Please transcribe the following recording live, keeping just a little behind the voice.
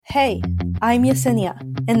Hey, I'm Yesenia,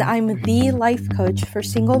 and I'm the life coach for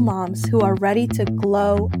single moms who are ready to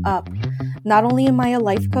glow up. Not only am I a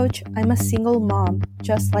life coach, I'm a single mom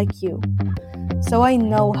just like you. So I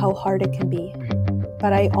know how hard it can be,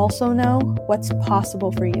 but I also know what's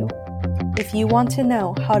possible for you. If you want to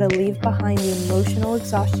know how to leave behind the emotional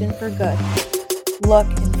exhaustion for good, look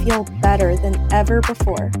and feel better than ever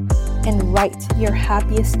before, and write your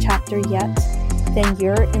happiest chapter yet, then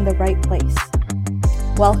you're in the right place.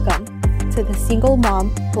 Welcome to the Single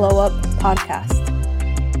Mom Glow Up Podcast.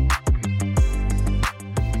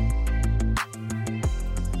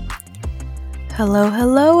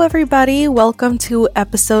 Hello, everybody. Welcome to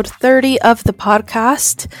episode 30 of the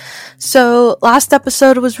podcast. So last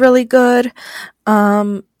episode was really good.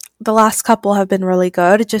 The last couple have been really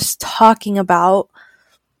good, just talking about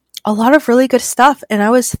a lot of really good stuff. And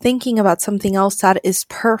I was thinking about something else that is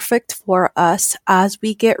perfect for us as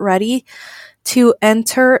we get ready to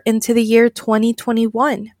enter into the year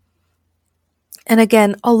 2021. And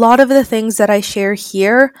again, a lot of the things that I share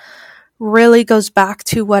here really goes back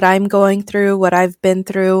to what I'm going through, what I've been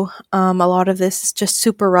through. A lot of this is just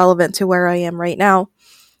super relevant to where I am right now.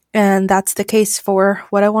 And that's the case for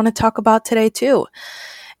what I want to talk about today too.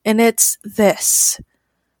 And it's this.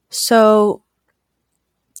 So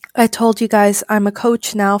I told you guys I'm a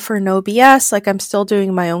coach now for No BS. Like, I'm still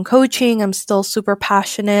doing my own coaching. I'm still super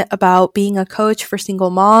passionate about being a coach for single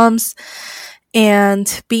moms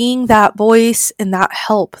and being that voice and that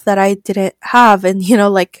help that I didn't have. And,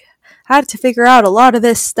 I had to figure out a lot of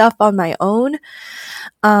this stuff on my own.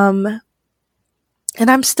 And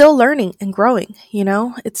I'm still learning and growing,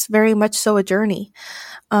 it's very much so a journey.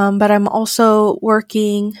 But I'm also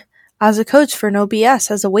working as a coach for No BS,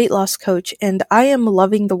 as a weight loss coach, and I am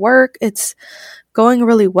loving the work. It's going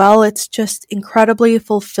really well. It's just incredibly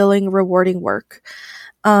fulfilling, rewarding work.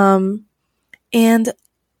 And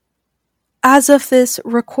as of this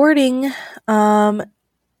recording,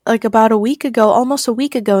 about a week ago, almost a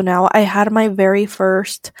week ago now, I had my very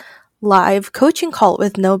first live coaching call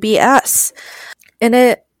with No BS. And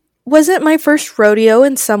it wasn't my first rodeo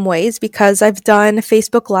in some ways because I've done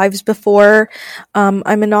Facebook Lives before. I'm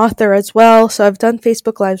an author as well, so I've done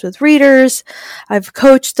Facebook Lives with readers. I've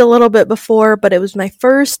coached a little bit before, but it was my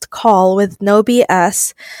first call with No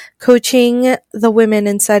BS, coaching the women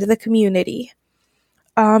inside of the community.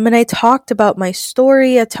 And I talked about my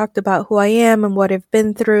story. I talked about who I am and what I've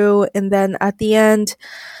been through. And then at the end,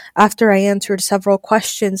 after I answered several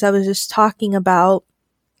questions, I was just talking about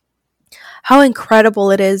how incredible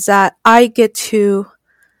it is that I get to,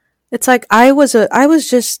 it's like I was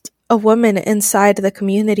just a woman inside the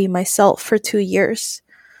community myself for 2 years.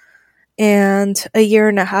 And a year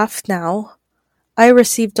and a half now, I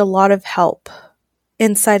received a lot of help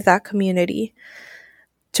inside that community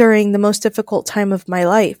during the most difficult time of my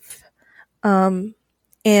life. And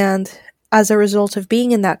as a result of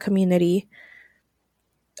being in that community,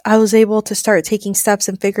 I was able to start taking steps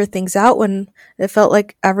and figure things out when it felt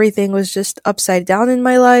like everything was just upside down in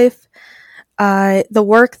my life. The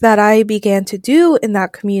work that I began to do in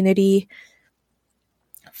that community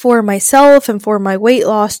for myself and for my weight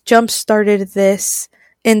loss jump-started this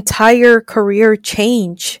entire career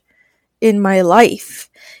change in my life.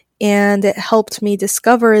 And it helped me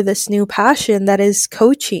discover this new passion that is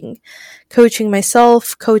coaching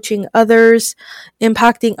myself, coaching others,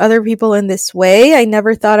 impacting other people in this way. I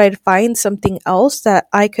never thought I'd find something else that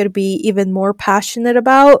I could be even more passionate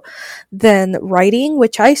about than writing,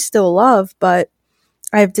 which I still love, but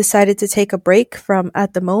I've decided to take a break from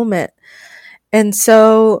at the moment. And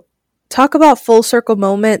so talk about full circle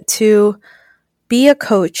moment to be a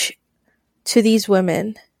coach to these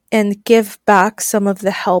women and give back some of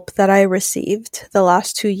the help that I received the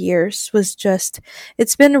last 2 years was just,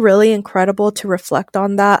 it's been really incredible to reflect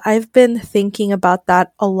on that. I've been thinking about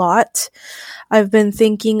that a lot. I've been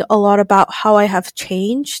thinking a lot about how I have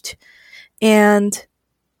changed. And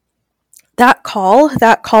that call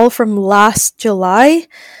from last July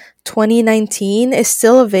 2019 is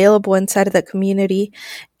still available inside of the community.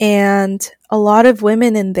 And a lot of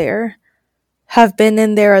women in there have been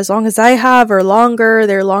in there as long as I have or longer.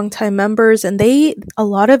 They're longtime members, and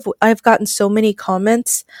I've gotten so many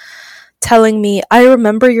comments telling me, I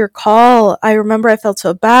remember your call. I remember I felt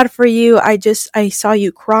so bad for you. I saw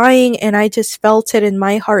you crying and I just felt it in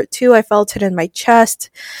my heart too. I felt it in my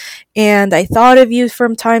chest and I thought of you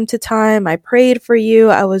from time to time. I prayed for you.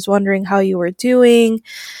 I was wondering how you were doing.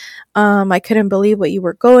 I couldn't believe what you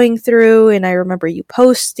were going through. And I remember you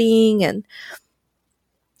posting, and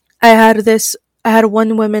I had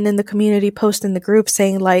one woman in the community post in the group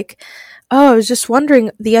saying like, oh, I was just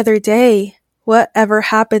wondering the other day whatever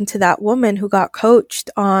happened to that woman who got coached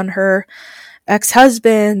on her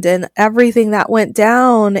ex-husband and everything that went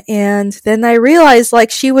down. And then I realized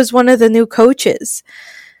like she was one of the new coaches,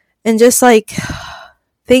 and just like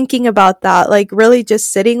thinking about that, like really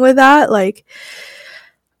just sitting with that, like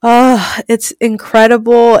it's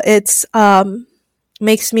incredible. It's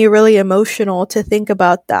makes me really emotional to think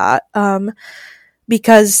about that,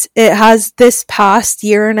 because it has, this past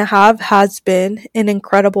year and a half has been an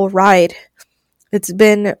incredible ride. It's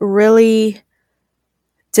been really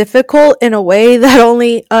difficult in a way that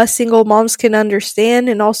only us single moms can understand,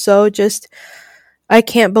 and also just I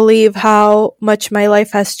can't believe how much my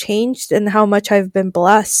life has changed and how much I've been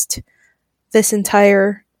blessed this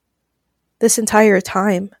entire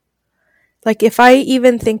time. Like if I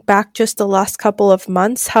even think back just the last couple of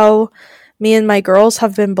months, how me and my girls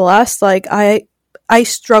have been blessed, like I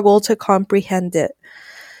struggle to comprehend it.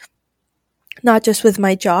 Not just with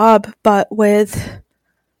my job, but with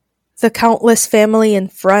the countless family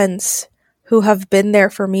and friends who have been there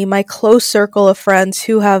for me, my close circle of friends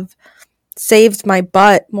who have saved my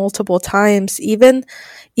butt multiple times. Even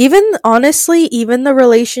honestly, even the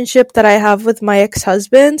relationship that I have with my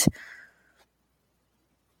ex-husband,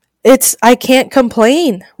 I can't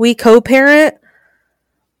complain. We co-parent.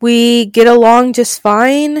 We get along just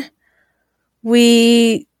fine.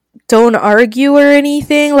 We don't argue or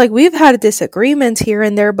anything. Like, we've had disagreements here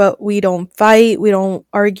and there, but we don't fight. We don't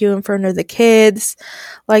argue in front of the kids.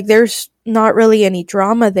 Like, there's not really any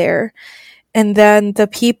drama there. And then the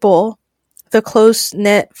people, the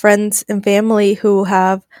close-knit friends and family who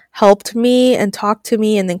have helped me and talked to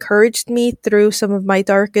me and encouraged me through some of my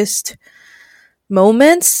darkest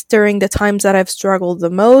moments during the times that I've struggled the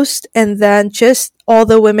most. And then just all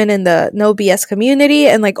the women in the No BS community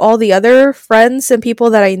and like all the other friends and people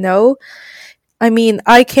that I know. I mean,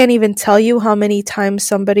 I can't even tell you how many times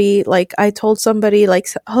somebody, like I told somebody like,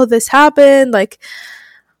 oh, this happened, like,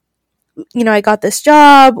 you know, I got this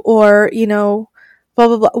job, or, you know, blah,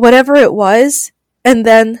 blah, blah, whatever it was. And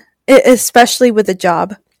then, especially with the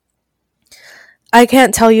job, I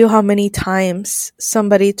can't tell you how many times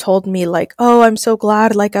somebody told me like, oh, I'm so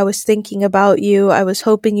glad, like I was thinking about you. I was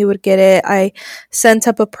hoping you would get it. I sent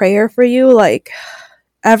up a prayer for you. Like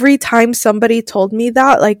every time somebody told me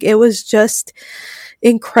that, like it was just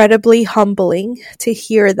incredibly humbling to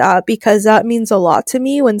hear that, because that means a lot to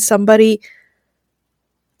me when to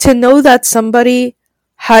know that somebody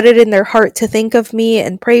had it in their heart to think of me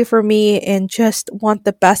and pray for me and just want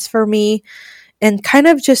the best for me and kind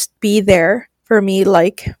of just be there for me,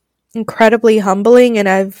 like incredibly humbling.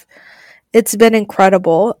 And it's been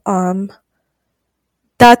incredible.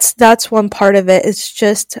 That's one part of it. It's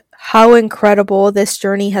just how incredible this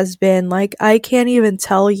journey has been. Like I can't even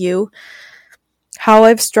tell you how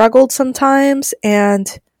I've struggled sometimes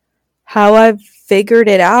and how I've figured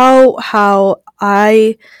it out, how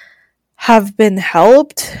I have been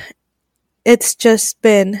helped. It's just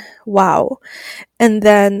been wow. And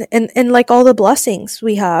then and like all the blessings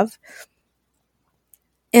we have.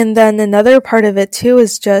 And then another part of it too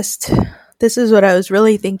is just, this is what I was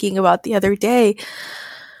really thinking about the other day,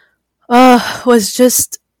 was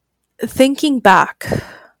just thinking back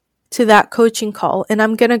to that coaching call. And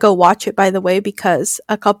I'm gonna go watch it, by the way, because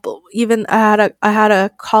I had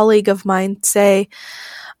a colleague of mine say,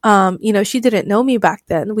 you know, she didn't know me back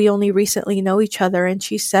then. We only recently know each other. And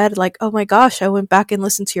she said like, oh my gosh, I went back and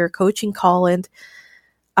listened to your coaching call, and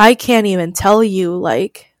I can't even tell you,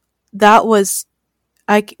 like, that was,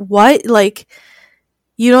 what? Like,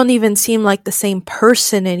 you don't even seem like the same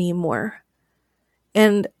person anymore.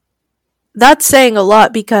 And that's saying a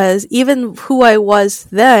lot, because even who I was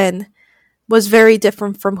then was very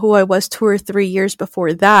different from who I was 2 or 3 years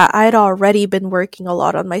before that. I had already been working a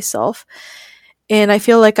lot on myself. And I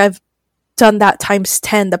feel like I've done that times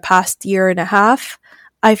 10 the past year and a half.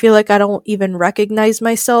 I feel like I don't even recognize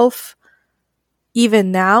myself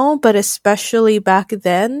even now, but especially back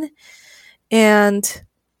then. And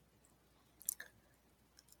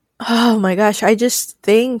oh my gosh, I just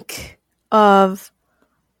think of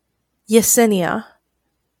Yesenia,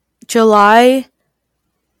 July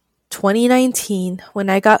 2019, when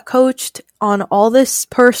I got coached on all this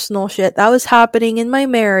personal shit that was happening in my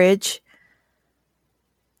marriage.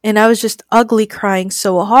 And I was just ugly crying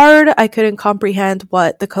so hard. I couldn't comprehend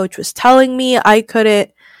what the coach was telling me. I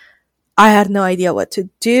had no idea what to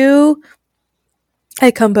do. I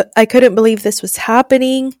couldn't believe this was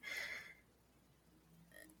happening.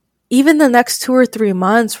 Even the next 2 or 3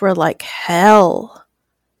 months were like hell.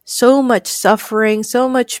 So much suffering, so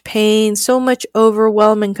much pain, so much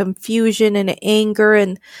overwhelm and confusion and anger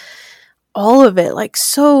and all of it. Like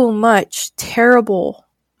so much terrible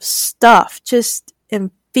stuff, just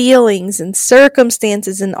in feelings and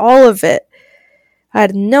circumstances and all of it. I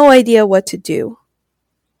had no idea what to do.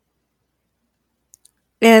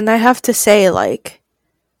 And I have to say, like,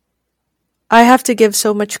 I have to give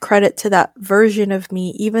so much credit to that version of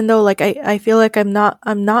me, even though, like, I feel like I'm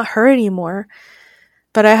not her anymore.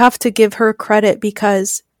 But I have to give her credit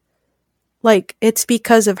because, like, it's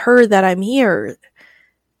because of her that I'm here.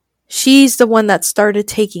 She's the one that started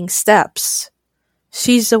taking steps.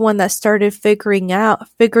 She's the one that started figuring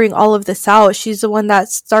all of this out. She's the one that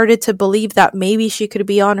started to believe that maybe she could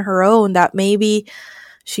be on her own, that maybe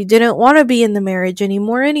she didn't want to be in the marriage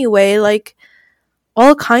anymore anyway. Like,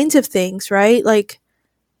 all kinds of things, right? Like,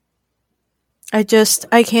 I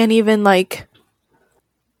can't even, like,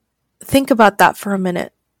 think about that for a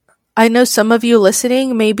minute. I know some of you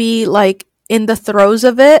listening may be, like, in the throes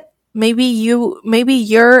of it. Maybe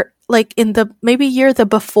you're like maybe you're the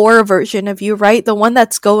before version of you, right? The one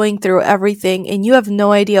that's going through everything and you have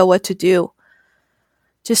no idea what to do.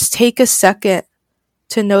 Just take a second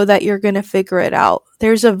to know that you're going to figure it out.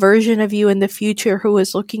 There's a version of you in the future who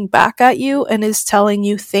is looking back at you and is telling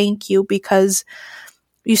you thank you because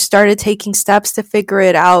you started taking steps to figure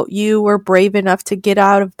it out. You were brave enough to get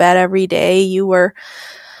out of bed every day. You were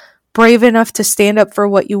brave enough to stand up for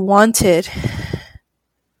what you wanted.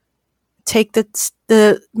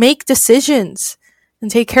 Make decisions and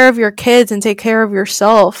take care of your kids and take care of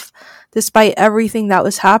yourself despite everything that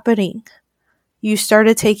was happening. You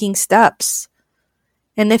started taking steps.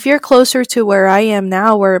 And if you're closer to where I am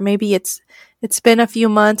now, where maybe it's been a few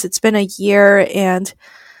months, it's been a year, and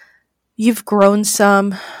you've grown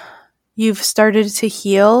some, you've started to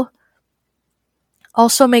heal,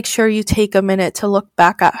 also make sure you take a minute to look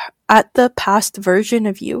back at the past version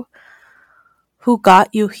of you who got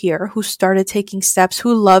you here, who started taking steps,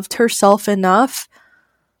 who loved herself enough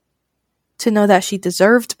to know that she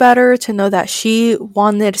deserved better, to know that she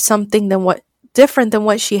wanted something different than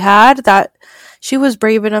what she had, that she was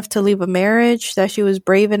brave enough to leave a marriage, that she was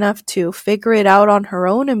brave enough to figure it out on her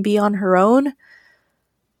own and be on her own.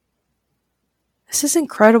 This is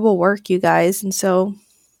incredible work, you guys. And so,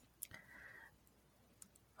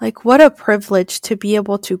 like, what a privilege to be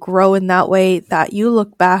able to grow in that way, that you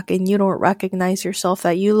look back and you don't recognize yourself,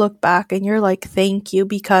 that you look back and you're like, thank you,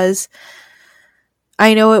 because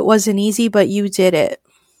I know it wasn't easy, but you did it.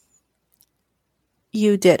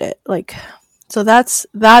 You did it. Like, so that's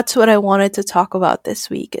what I wanted to talk about this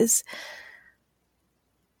week. Is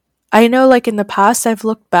I know, like, in the past, I've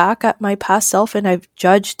looked back at my past self and I've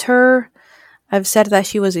judged her. I've said that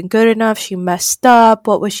she wasn't good enough, she messed up,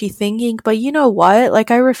 what was she thinking? But you know what? Like,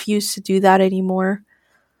 I refuse to do that anymore.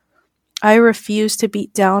 I refuse to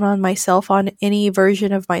beat down on myself, on any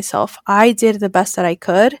version of myself. I did the best that I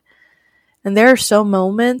could. And there are so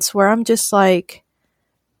moments where I'm just like,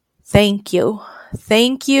 thank you.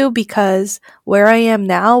 Thank you, because where I am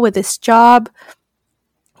now with this job,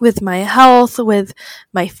 with my health, with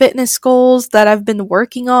my fitness goals that I've been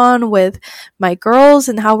working on, with my girls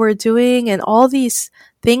and how we're doing, and all these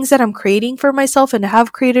things that I'm creating for myself and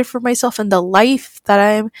have created for myself, and the life that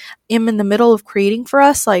I am in the middle of creating for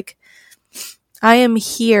us, like, I am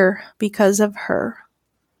here because of her.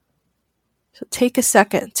 So take a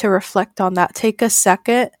second to reflect on that. Take a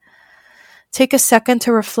second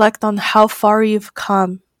to reflect on how far you've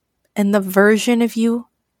come and the version of you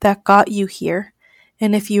that got you here.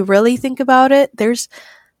 And if you really think about it, there's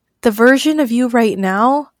the version of you right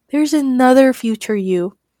now, there's another future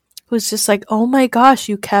you who's just like, oh my gosh,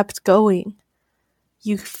 you kept going.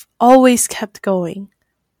 You've always kept going.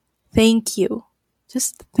 Thank you.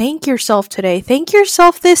 Just thank yourself today. Thank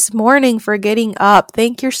yourself this morning for getting up.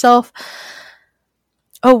 Thank yourself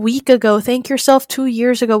a week ago. Thank yourself 2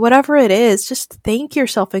 years ago. Whatever it is, just thank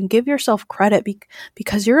yourself and give yourself credit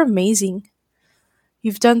because you're amazing.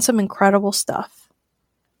 You've done some incredible stuff.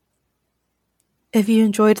 If you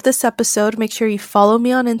enjoyed this episode, make sure you follow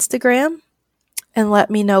me on Instagram and let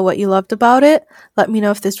me know what you loved about it. Let me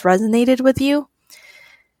know if this resonated with you.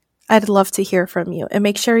 I'd love to hear from you. And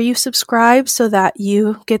make sure you subscribe so that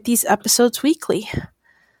you get these episodes weekly.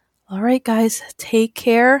 All right, guys, take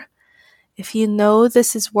care. If you know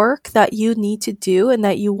this is work that you need to do and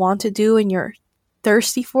that you want to do and you're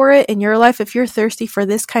thirsty for it in your life, if you're thirsty for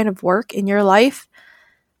this kind of work in your life,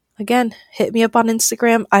 again, hit me up on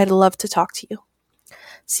Instagram. I'd love to talk to you.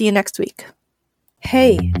 See you next week.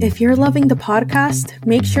 Hey, if you're loving the podcast,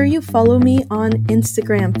 make sure you follow me on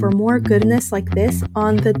Instagram for more goodness like this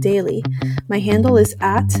on the daily. My handle is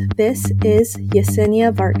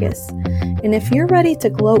 @ThisIsYesenia Vargas. And if you're ready to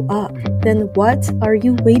glow up, then what are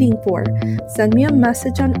you waiting for? Send me a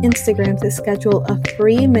message on Instagram to schedule a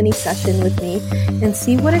free mini session with me and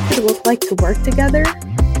see what it could look like to work together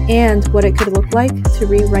and what it could look like to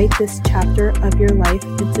rewrite this chapter of your life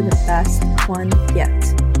into the best one yet.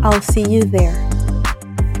 I'll see you there.